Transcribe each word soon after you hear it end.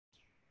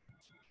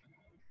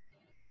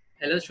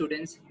Hello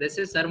students, this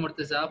is Sir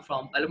Murtaza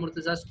from Al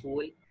Murtaza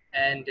School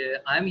and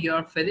I'm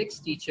your physics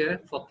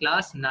teacher for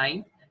class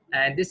 9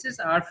 and this is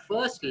our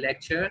first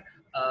lecture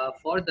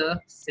for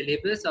the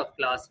syllabus of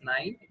class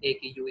 9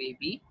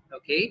 AKUAB.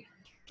 Okay,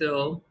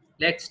 so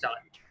let's start.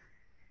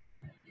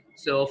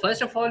 So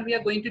first of all, we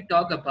are going to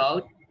talk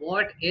about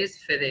what is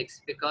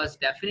physics because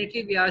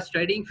definitely we are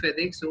studying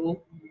physics.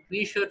 So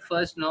we should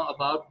first know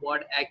about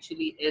what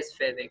actually is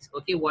physics.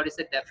 Okay, what is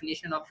the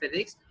definition of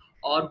physics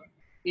or,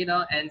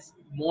 and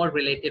more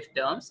relative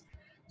terms.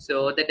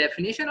 So the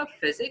definition of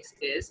physics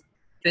is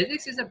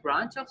a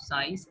branch of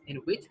science in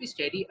which we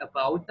study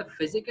about the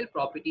physical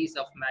properties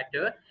of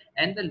matter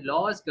and the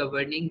laws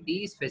governing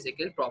these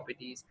physical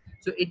properties.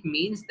 So it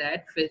means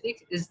that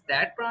physics is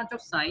that branch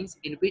of science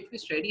in which we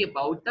study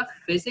about the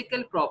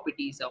physical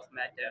properties of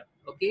matter,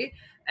 okay,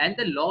 and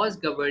the laws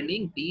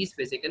governing these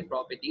physical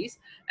properties.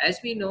 As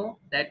we know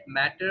that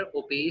matter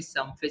obeys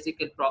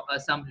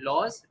some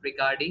laws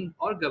regarding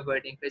or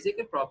governing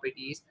physical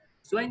properties.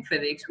 So in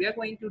physics, we are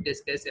going to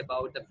discuss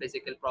about the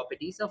physical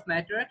properties of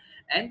matter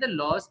and the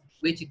laws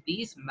which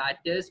these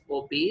matters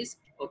obeys.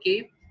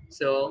 Okay,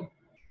 so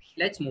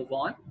let's move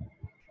on.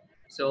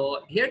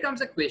 So here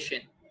comes a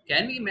question.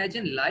 Can we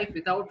imagine life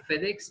without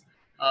physics?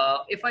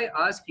 If I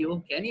ask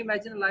you, can you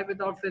imagine life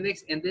without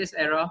physics in this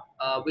era,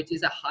 which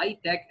is a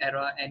high-tech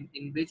era and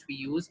in which we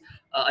use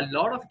a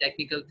lot of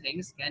technical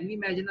things? Can we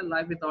imagine a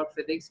life without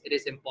physics? It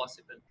is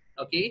impossible.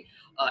 Okay.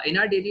 In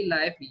our daily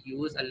life, we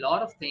use a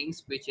lot of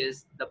things, which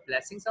is the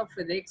blessings of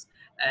physics,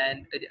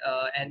 and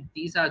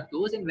these are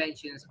those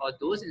inventions or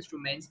those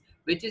instruments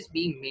which is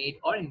being made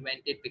or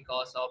invented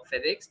because of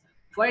physics.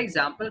 For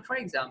example,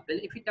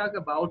 if we talk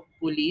about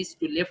pulleys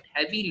to lift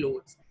heavy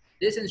loads,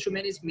 this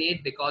instrument is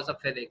made because of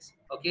physics.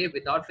 Okay,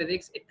 without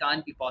physics, it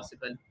can't be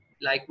possible.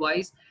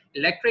 Likewise,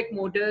 electric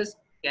motors.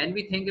 Can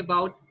we think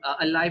about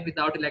a life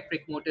without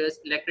electric motors?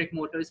 Electric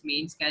motors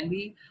means, can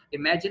we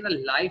imagine a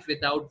life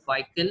without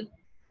vehicle?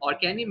 Or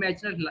can we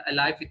imagine a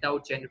life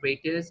without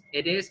generators?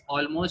 It is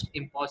almost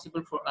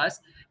impossible for us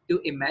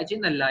to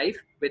imagine a life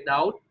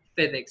without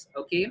physics.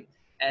 Okay,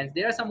 and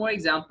there are some more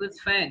examples.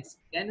 Fans.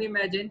 Can we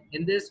imagine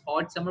in this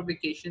hot summer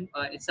vacation,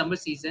 in summer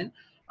season,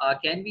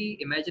 can we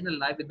imagine a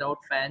life without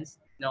fans?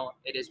 No,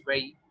 it is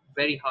very,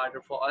 very harder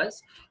for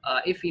us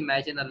if we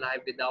imagine a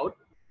life without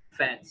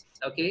fans.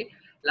 Okay.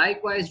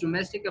 Likewise,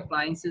 domestic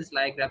appliances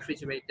like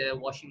refrigerator,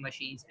 washing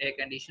machines, air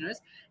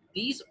conditioners,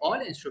 these all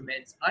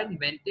instruments are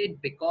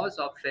invented because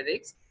of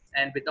physics.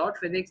 And without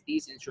physics,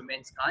 these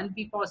instruments can't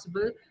be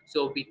possible.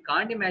 So we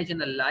can't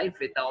imagine a life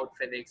without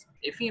physics.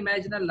 If we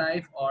imagine a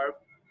life, or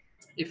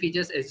if we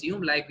just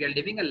assume like we are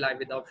living a life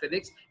without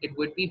physics, it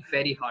would be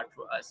very hard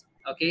for us.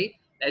 Okay,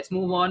 let's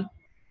move on.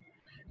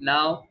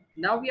 Now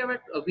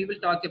we will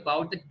talk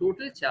about the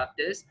total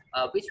chapters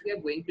which we are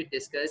going to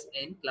discuss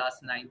in class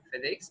 9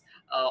 physics,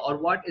 or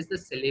what is the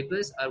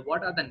syllabus, or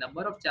what are the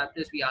number of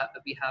chapters we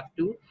have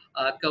to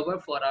cover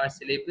for our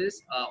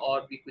syllabus,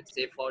 or we could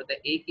say for the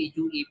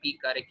AKUEP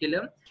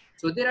curriculum.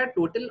 So there are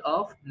total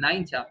of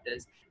 9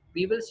 chapters.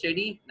 We will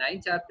study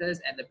 9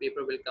 chapters and the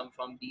paper will come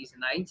from these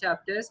 9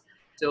 chapters.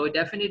 So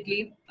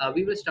definitely,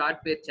 we will start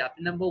with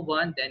chapter number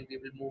 1, then we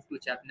will move to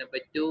chapter number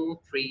 2,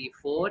 3,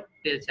 4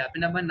 till chapter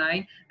number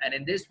 9, and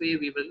in this way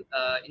we will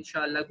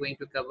inshallah going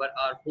to cover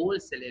our whole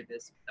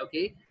syllabus.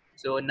 Okay,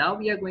 so now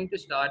we are going to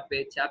start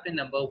with chapter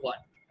number 1.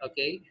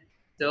 Okay,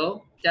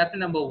 so chapter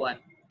number 1,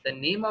 the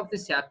name of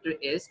this chapter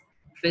is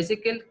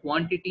physical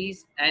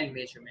quantities and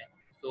measurement.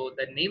 So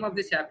the name of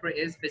this chapter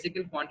is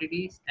physical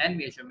quantities and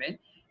measurement.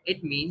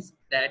 It means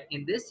that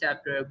in this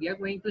chapter we are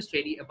going to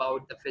study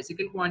about the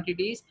physical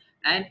quantities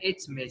and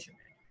its measurement.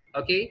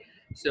 Okay,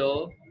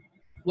 so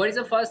what is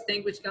the first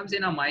thing which comes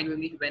in our mind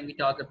when we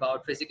talk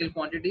about physical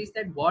quantities?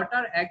 That what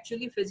are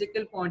actually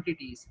physical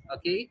quantities?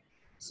 Okay,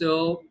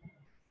 so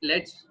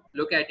let's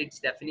look at its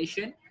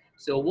definition.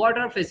 So what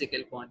are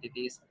physical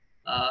quantities?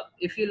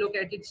 If you look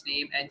at its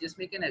name and just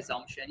make an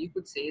assumption, you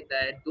could say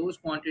that those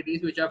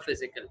quantities which are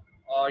physical,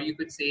 or you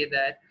could say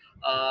that,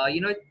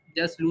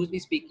 just loosely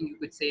speaking, you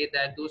could say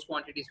that those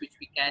quantities which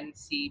we can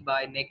see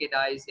by naked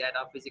eyes, that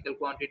are physical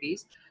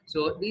quantities.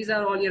 So these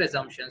are all your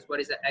assumptions. What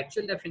is the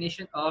actual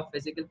definition of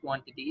physical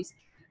quantities?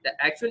 The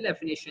actual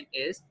definition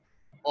is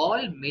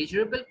all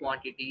measurable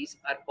quantities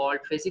are called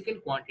physical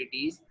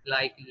quantities,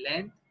 like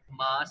length,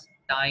 mass,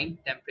 time,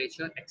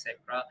 temperature,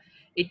 etc.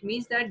 It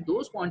means that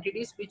those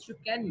quantities which you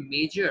can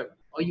measure,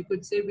 or you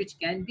could say which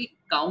can be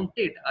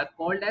counted, are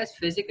called as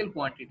physical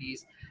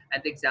quantities.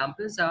 And the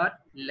examples are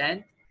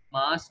length,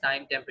 mass,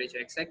 time, temperature,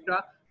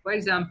 etc. For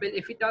example,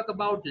 if we talk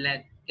about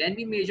length, can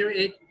we measure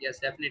it? Yes,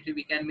 definitely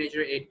we can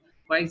measure it.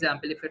 For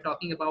example, if we're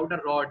talking about a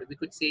rod, we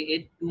could say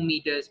it 2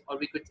 meters, or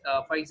we could,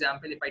 for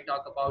example, if I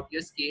talk about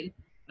your scale,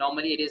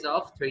 normally it is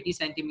of 30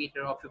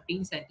 centimeter or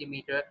 15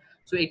 centimeter.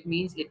 So it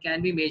means it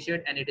can be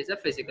measured and it is a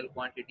physical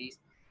quantity.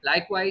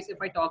 Likewise, if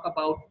I talk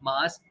about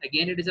mass,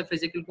 again it is a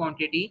physical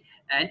quantity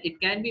and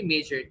it can be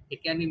measured.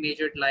 It can be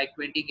measured like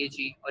 20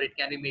 kg, or it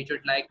can be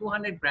measured like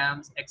 200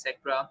 grams,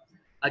 etc.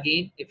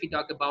 Again, if we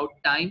talk about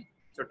time,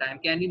 So time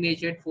can be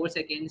measured 4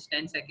 seconds,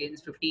 10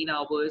 seconds, 15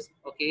 hours.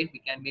 Okay, we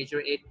can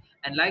measure it.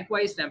 And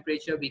likewise,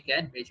 temperature, we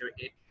can measure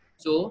it.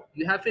 So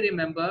you have to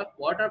remember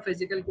what are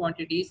physical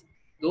quantities,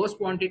 those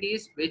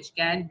quantities which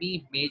can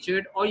be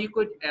measured, or you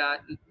could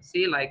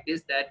say like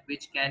this, that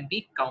which can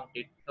be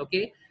counted.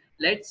 Okay,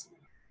 let's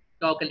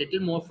talk a little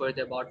more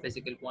further about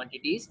physical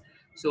quantities.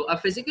 So a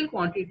physical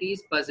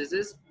quantities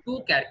possesses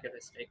two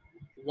characteristics.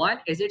 One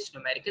is its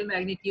numerical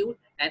magnitude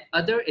and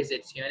other is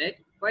its unit.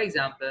 For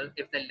example,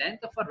 if the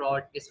length of a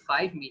rod is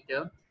 5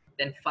 meter,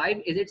 then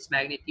 5 is its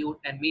magnitude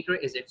and meter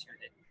is its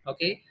unit.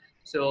 Okay,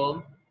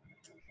 so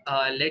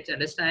let's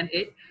understand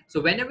it. So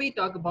whenever we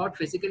talk about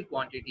physical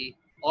quantity,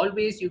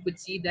 always you could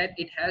see that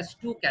it has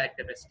two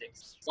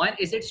characteristics. One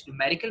is its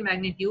numerical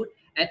magnitude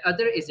and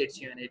other is its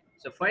unit.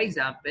 So for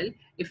example,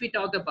 if we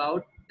talk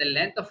about the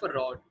length of a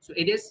rod, so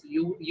it is,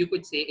 you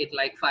could say it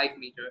like 5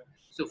 meter.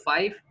 So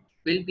 5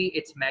 will be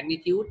its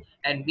magnitude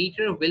and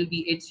meter will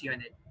be its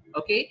unit.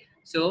 Okay,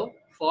 so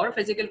for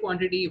physical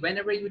quantity,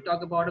 whenever you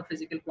talk about a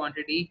physical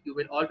quantity, you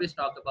will always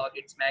talk about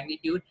its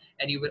magnitude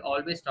and you will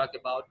always talk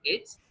about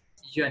its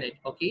unit.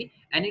 Okay,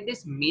 and it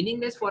is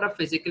meaningless for a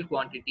physical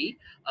quantity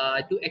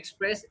to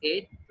express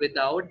it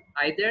without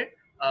either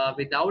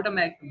without a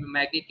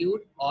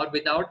magnitude or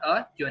without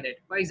a unit.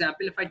 For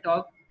example, if I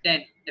talk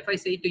 10, if I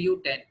say to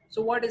you 10,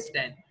 so what is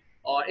 10?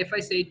 Or if I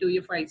say to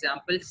you, for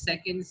example,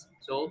 seconds,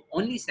 so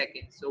only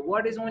seconds, so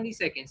what is only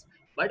seconds?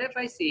 But if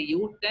I say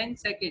you 10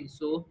 seconds,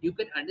 so you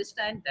can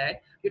understand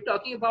that you're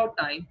talking about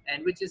time,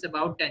 and which is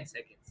about 10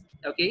 seconds.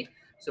 Okay,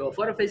 so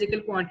for a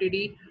physical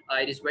quantity,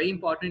 it is very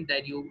important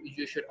that you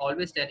should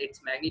always tell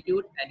its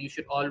magnitude and you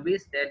should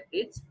always tell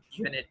its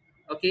unit.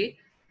 Okay,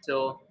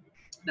 so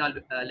now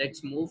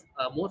let's move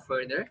more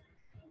further.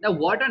 Now,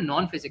 what are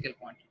non-physical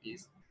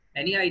quantities?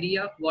 Any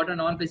idea what are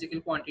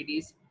non-physical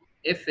quantities?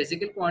 If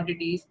physical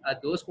quantities are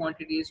those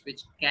quantities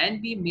which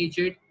can be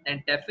measured,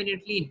 then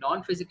definitely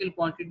non-physical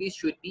quantities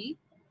should be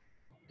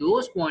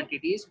those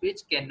quantities which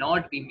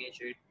cannot be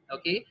measured.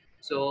 Okay,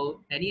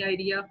 so any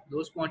idea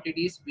those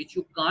quantities which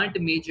you can't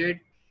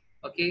measure?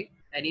 Okay,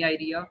 any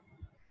idea?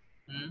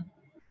 Hmm?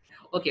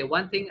 Okay,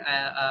 one thing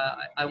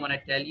I want to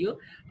tell you,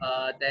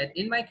 that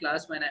in my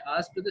class, when I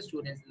asked to the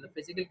students in the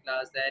physical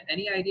class that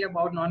any idea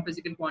about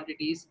non-physical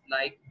quantities,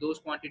 like those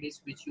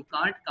quantities which you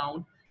can't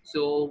count.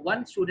 So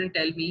one student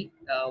tell me,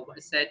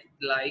 said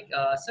like,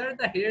 sir,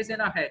 the hairs in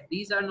our head,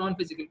 these are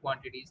non-physical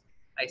quantities.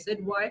 I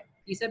said, why?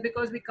 He said,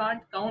 because we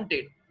can't count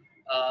it.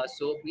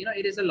 So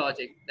it is a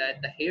logic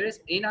that the hairs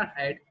in our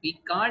head, we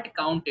can't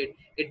count it.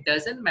 It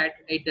doesn't matter,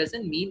 it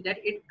doesn't mean that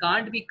it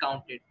can't be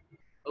counted.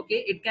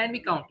 Okay, it can be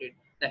counted.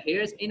 The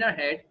hairs in our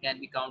head can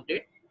be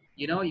counted.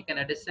 You can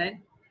understand.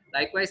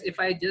 Likewise, if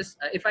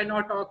I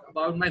not talk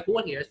about my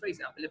whole hairs, for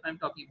example, if I'm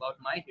talking about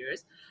my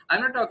hairs,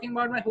 I'm not talking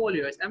about my whole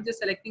hairs, I'm just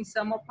selecting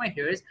some of my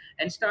hairs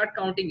and start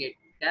counting it.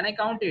 Can I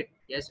count it?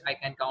 Yes, I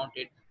can count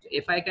it. So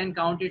if I can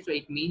count it, so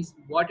it means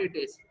what it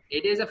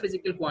is a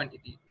physical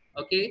quantity.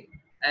 Okay,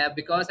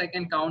 because I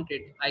can count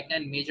it, I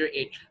can measure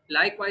it.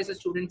 Likewise, a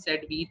student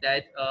said me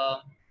that,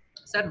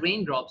 sir,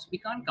 raindrops, we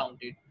can't count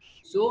it.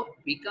 So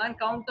we can't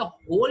count the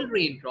whole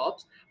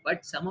raindrops,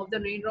 but some of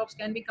the raindrops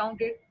can be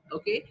counted.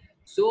 Okay,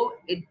 so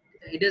it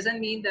doesn't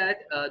mean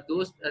that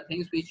those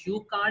things which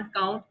you can't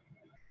count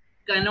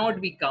cannot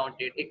be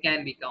counted. It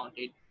can be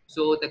counted.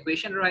 So the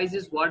question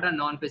arises, what are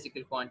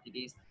non-physical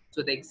quantities?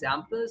 So the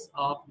examples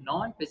of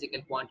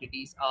non-physical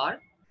quantities are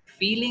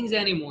feelings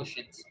and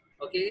emotions.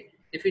 Okay,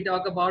 if we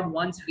talk about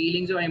one's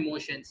feelings or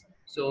emotions,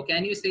 so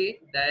can you say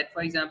that,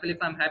 for example, if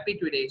I'm happy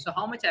today, so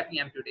how much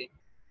happy I'm today?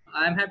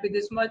 I'm happy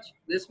this much,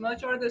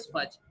 or this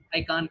much.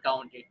 I can't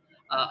count it.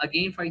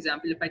 Again, for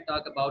example, if I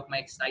talk about my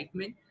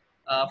excitement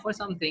for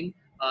something,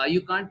 you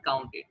can't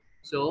count it.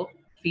 So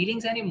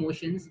feelings and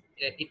emotions,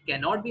 it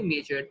cannot be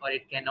measured or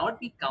it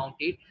cannot be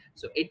counted.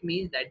 So it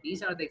means that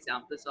these are the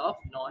examples of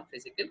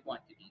non-physical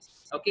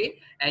quantities. Okay,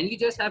 and you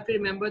just have to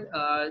remember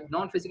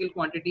non-physical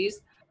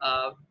quantities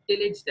till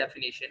its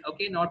definition.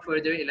 Okay, not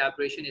further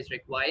elaboration is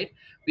required.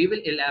 We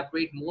will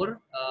elaborate more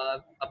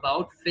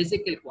about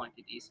physical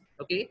quantities.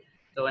 Okay,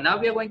 so now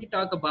we are going to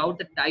talk about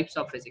the types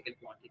of physical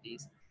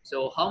quantities.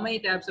 So how many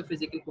types of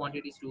physical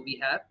quantities do we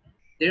have?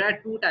 There are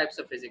two types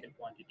of physical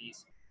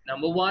quantities.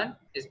 Number one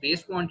is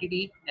base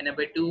quantity and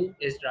number two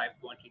is derived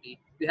quantity.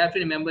 You have to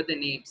remember the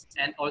names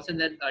and also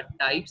the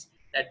types,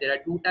 that there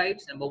are two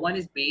types. Number one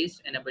is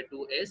base and number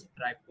two is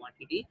derived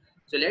quantity.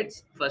 So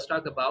let's first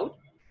talk about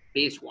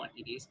base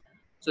quantities.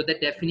 So the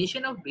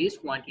definition of base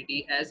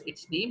quantity, as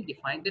its name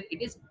defined, that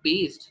it is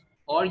based,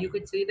 or you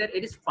could say that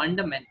it is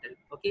fundamental.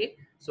 Okay,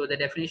 so the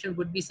definition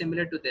would be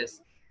similar to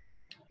this.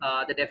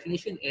 The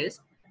definition is,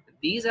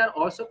 these are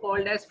also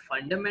called as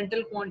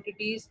fundamental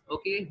quantities.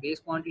 Okay, base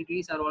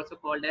quantities are also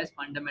called as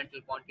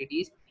fundamental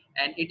quantities,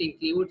 and it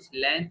includes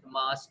length,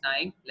 mass,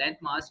 time.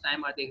 Length, mass,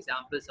 time are the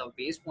examples of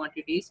base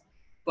quantities.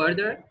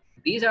 Further,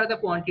 these are the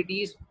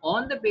quantities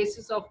on the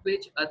basis of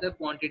which other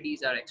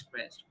quantities are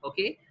expressed.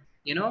 Okay,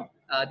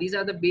 these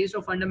are the base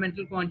of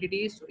fundamental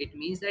quantities. So it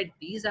means that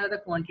these are the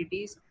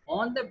quantities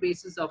on the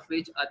basis of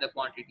which other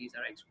quantities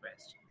are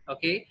expressed.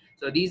 Okay,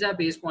 so these are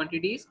base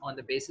quantities on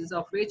the basis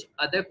of which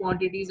other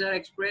quantities are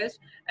expressed,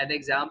 and the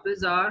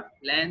examples are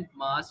length,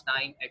 mass,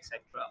 time, etc.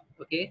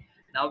 Okay,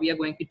 now we are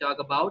going to talk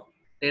about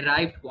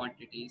derived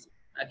quantities.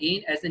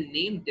 Again, as the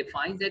name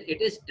defines that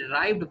it is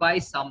derived by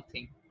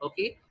something.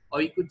 Okay,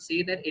 or you could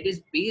say that it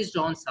is based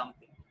on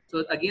something.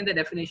 So again, the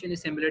definition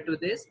is similar to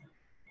this: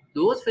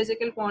 those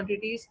physical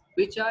quantities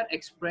which are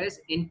expressed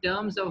in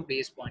terms of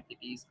base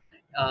quantities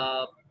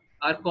uh,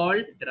 are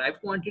called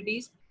derived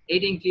quantities.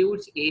 It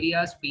includes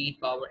area, speed,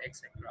 power,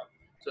 etc.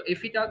 So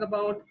if we talk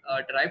about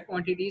derived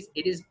quantities,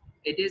 it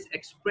is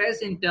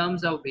expressed in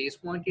terms of base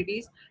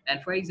quantities.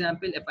 And for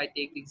example, if I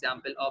take the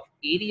example of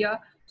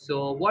area,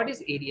 so what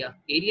is area?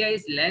 Area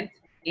is length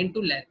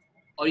into length,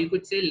 or you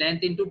could say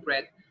length into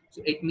breadth.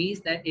 So it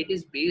means that it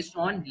is based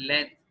on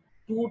length,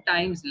 two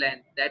times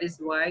length. That is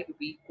why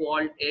we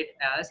called it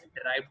as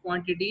derived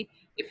quantity.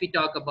 If we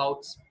talk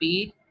about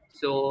speed,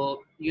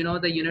 so you know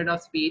the unit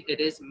of speed, it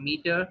is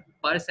meter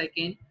per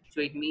second. So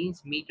it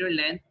means meter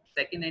length,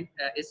 second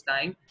is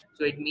time.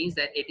 So it means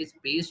that it is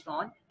based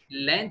on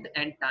length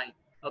and time.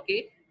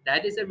 Okay,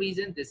 that is the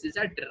reason this is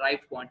a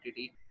derived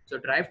quantity. So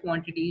derived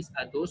quantities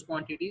are those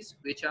quantities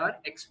which are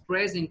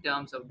expressed in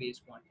terms of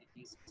base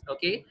quantities.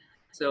 Okay,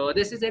 so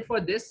this is it for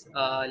this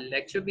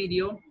lecture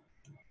video,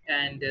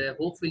 and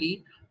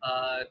hopefully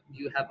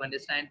you have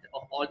understand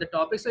all the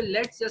topics. So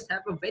let's just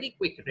have a very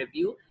quick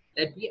review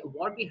that we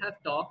what we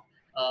have talked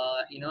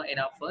in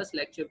our first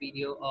lecture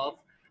video of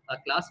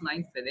class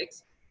 9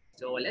 physics.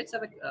 So let's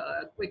have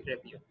a quick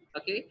review.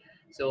 Okay,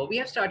 so we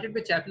have started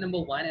with chapter number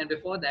 1, and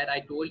before that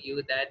I told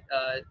you that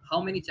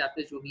how many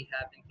chapters do we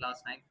have in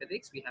class 9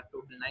 physics. We have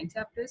total 9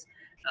 chapters.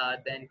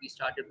 Then we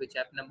started with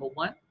chapter number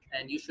 1,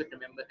 and you should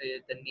remember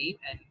the name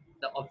and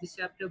the of this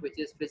chapter, which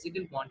is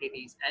physical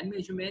quantities and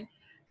measurement.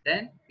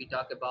 Then we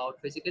talk about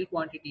physical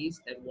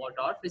quantities, that what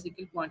are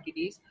physical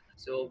quantities.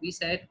 So we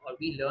said, or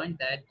we learned,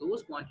 that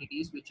those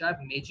quantities which are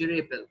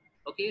measurable,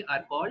 okay,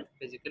 are called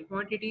physical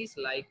quantities,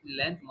 like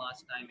length,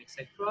 mass, time,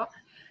 etc.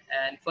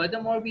 And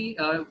furthermore, we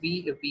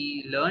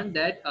learned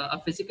that a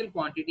physical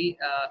quantity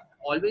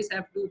always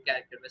have two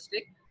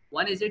characteristics.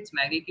 One is its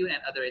magnitude and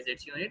other is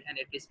its unit, and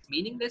it is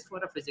meaningless for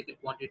a physical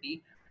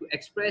quantity to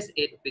express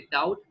it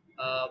without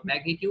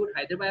magnitude,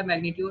 either by a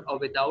magnitude or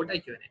without a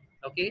unit.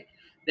 Okay,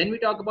 then we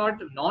talk about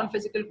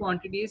non-physical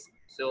quantities.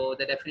 So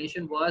the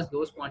definition was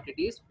those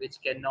quantities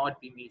which cannot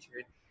be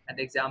measured. And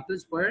the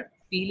examples were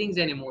feelings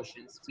and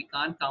emotions. We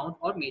can't count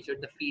or measure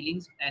the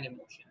feelings and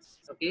emotions.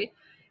 Okay.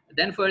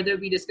 Then further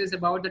we discuss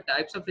about the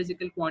types of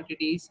physical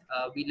quantities.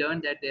 We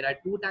learned that there are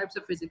two types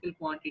of physical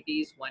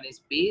quantities. One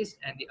is based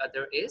and the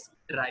other is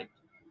derived.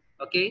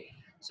 Okay.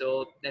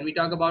 So then we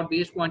talk about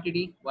base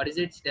quantity. What is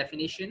its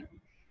definition?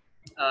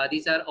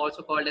 These are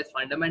also called as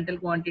fundamental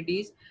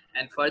quantities,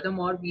 and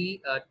furthermore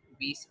we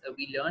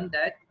learned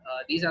that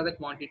these are the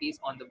quantities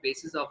on the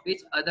basis of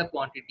which other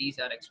quantities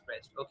are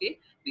expressed. Okay,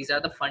 these are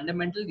the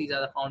fundamental, these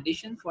are the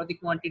foundation for the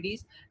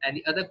quantities, and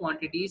the other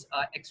quantities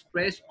are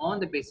expressed on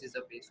the basis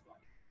of base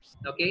quantities.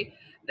 Okay,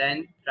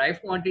 then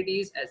derived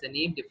quantities, as the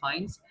name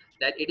defines,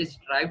 that it is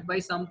derived by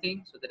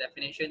something. So the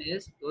definition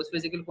is those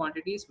physical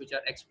quantities which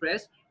are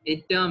expressed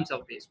in terms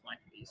of base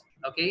quantities.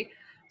 Okay,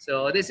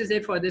 so this is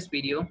it for this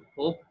video.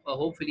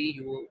 Hopefully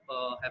you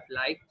have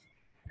liked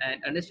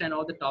and understand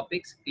all the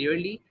topics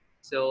clearly.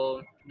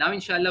 So now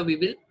inshallah we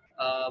will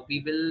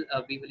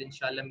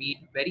inshallah meet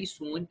very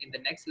soon in the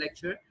next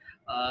lecture.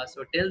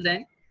 So till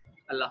then,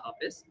 Allah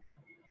Hafiz,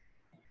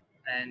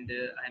 and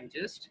I'm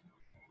just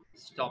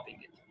stopping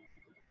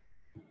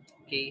it.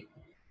 Okay.